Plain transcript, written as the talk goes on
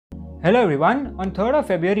Hello everyone, on 3rd of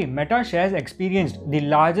February, Meta shares experienced the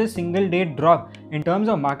largest single day drop in terms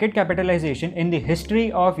of market capitalization in the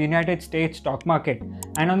history of United States stock market.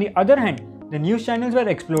 And on the other hand, the news channels were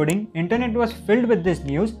exploding, internet was filled with this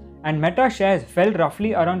news, and Meta shares fell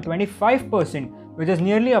roughly around 25%, which is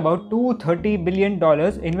nearly about $230 billion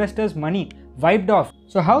investors' money wiped off.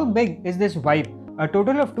 So how big is this wipe? A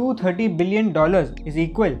total of $230 billion is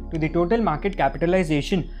equal to the total market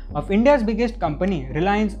capitalization of India's biggest company,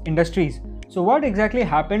 Reliance Industries. So what exactly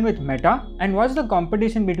happened with Meta, and what's the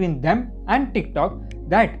competition between them and TikTok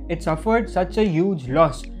that it suffered such a huge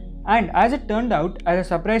loss? And as it turned out, as a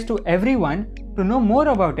surprise to everyone, to know more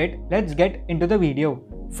about it, let's get into the video.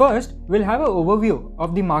 First, we'll have an overview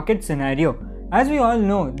of the market scenario. As we all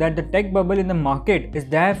know that the tech bubble in the market is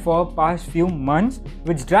there for past few months,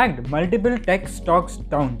 which dragged multiple tech stocks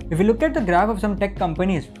down. If you look at the graph of some tech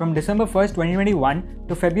companies from December 1st, 2021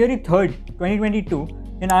 to February 3rd, 2022,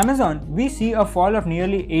 in Amazon, we see a fall of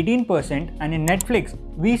nearly 18%, and in Netflix,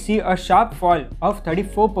 we see a sharp fall of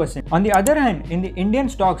 34%. On the other hand, in the Indian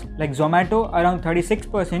stocks like Zomato around 36%,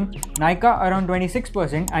 Nykaa around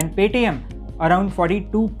 26%, and Paytm around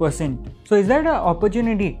 42%. So is there an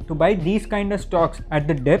opportunity to buy these kind of stocks at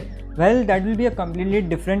the dip? Well, that will be a completely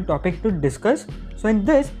different topic to discuss. So in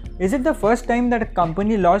this, is it the first time that a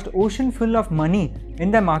company lost ocean full of money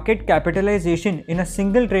in the market capitalization in a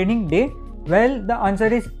single trading day? Well, the answer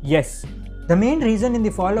is yes. The main reason in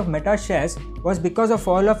the fall of Meta shares was because of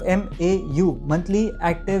fall of MAU, monthly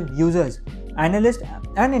active users. Analysts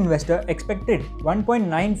and investors expected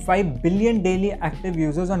 1.95 billion daily active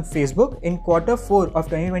users on Facebook in Q4 of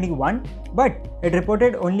 2021, but it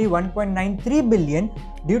reported only 1.93 billion,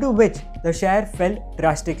 due to which the share fell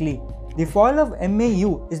drastically. The fall of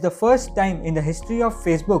MAU is the first time in the history of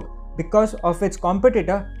Facebook because of its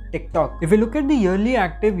competitor TikTok. If you look at the yearly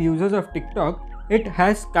active users of TikTok, it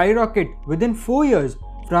has skyrocketed within 4 years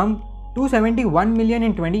from 271 million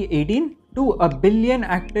in 2018 to a billion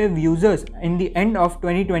active users in the end of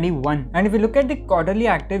 2021. And if you look at the quarterly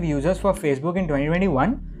active users for Facebook in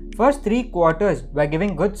 2021, first 3 quarters were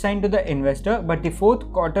giving good sign to the investor, but the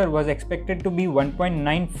 4th quarter was expected to be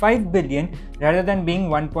 1.95 billion rather than being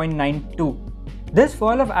 1.92. This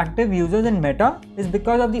fall of active users in Meta is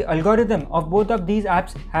because of the algorithm of both of these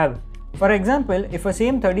apps have. For example, if a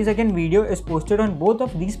same 30-second video is posted on both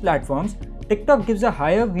of these platforms, TikTok gives a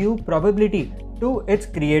higher view probability to its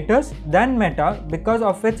creators than Meta because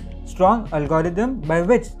of its strong algorithm by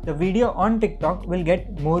which the video on TikTok will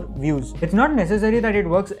get more views. It's not necessary that it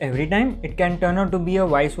works every time, it can turn out to be a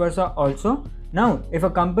vice versa also. Now, if a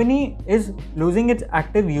company is losing its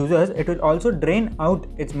active users, it will also drain out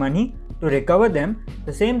its money to recover them.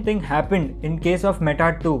 The same thing happened in case of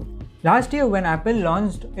Meta too. Last year, when Apple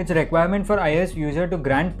launched its requirement for iOS user to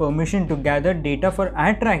grant permission to gather data for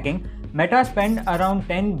ad tracking, Meta spent around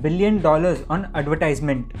 $10 billion on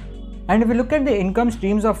advertisement. And if you look at the income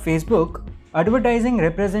streams of Facebook, advertising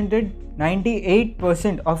represented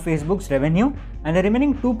 98% of Facebook's revenue, and the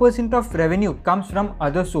remaining 2% of revenue comes from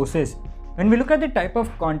other sources. When we look at the type of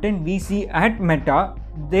content we see at Meta,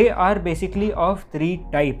 they are basically of 3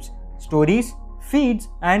 types: stories, feeds,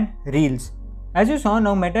 and reels. As you saw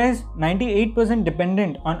now, Meta is 98%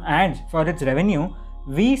 dependent on ads for its revenue.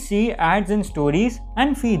 We see ads in stories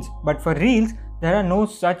and feeds, but for reels, there are no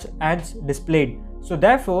such ads displayed. So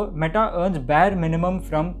therefore, Meta earns bare minimum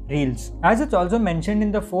from reels. As it's also mentioned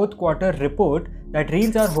in the 4th quarter report that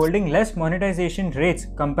reels are holding less monetization rates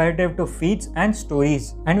comparative to feeds and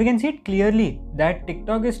stories. And we can see it clearly that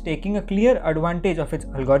TikTok is taking a clear advantage of its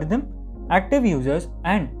algorithm, active users,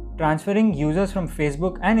 and transferring users from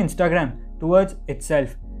Facebook and Instagram towards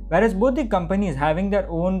itself. Whereas both the companies having their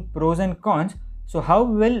own pros and cons. So how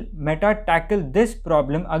will Meta tackle this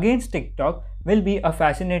problem against TikTok will be a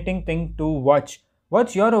fascinating thing to watch.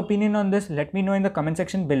 What's your opinion on this? Let me know in the comment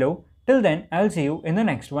section below. Till then, I'll see you in the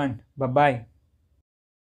next one. Bye bye.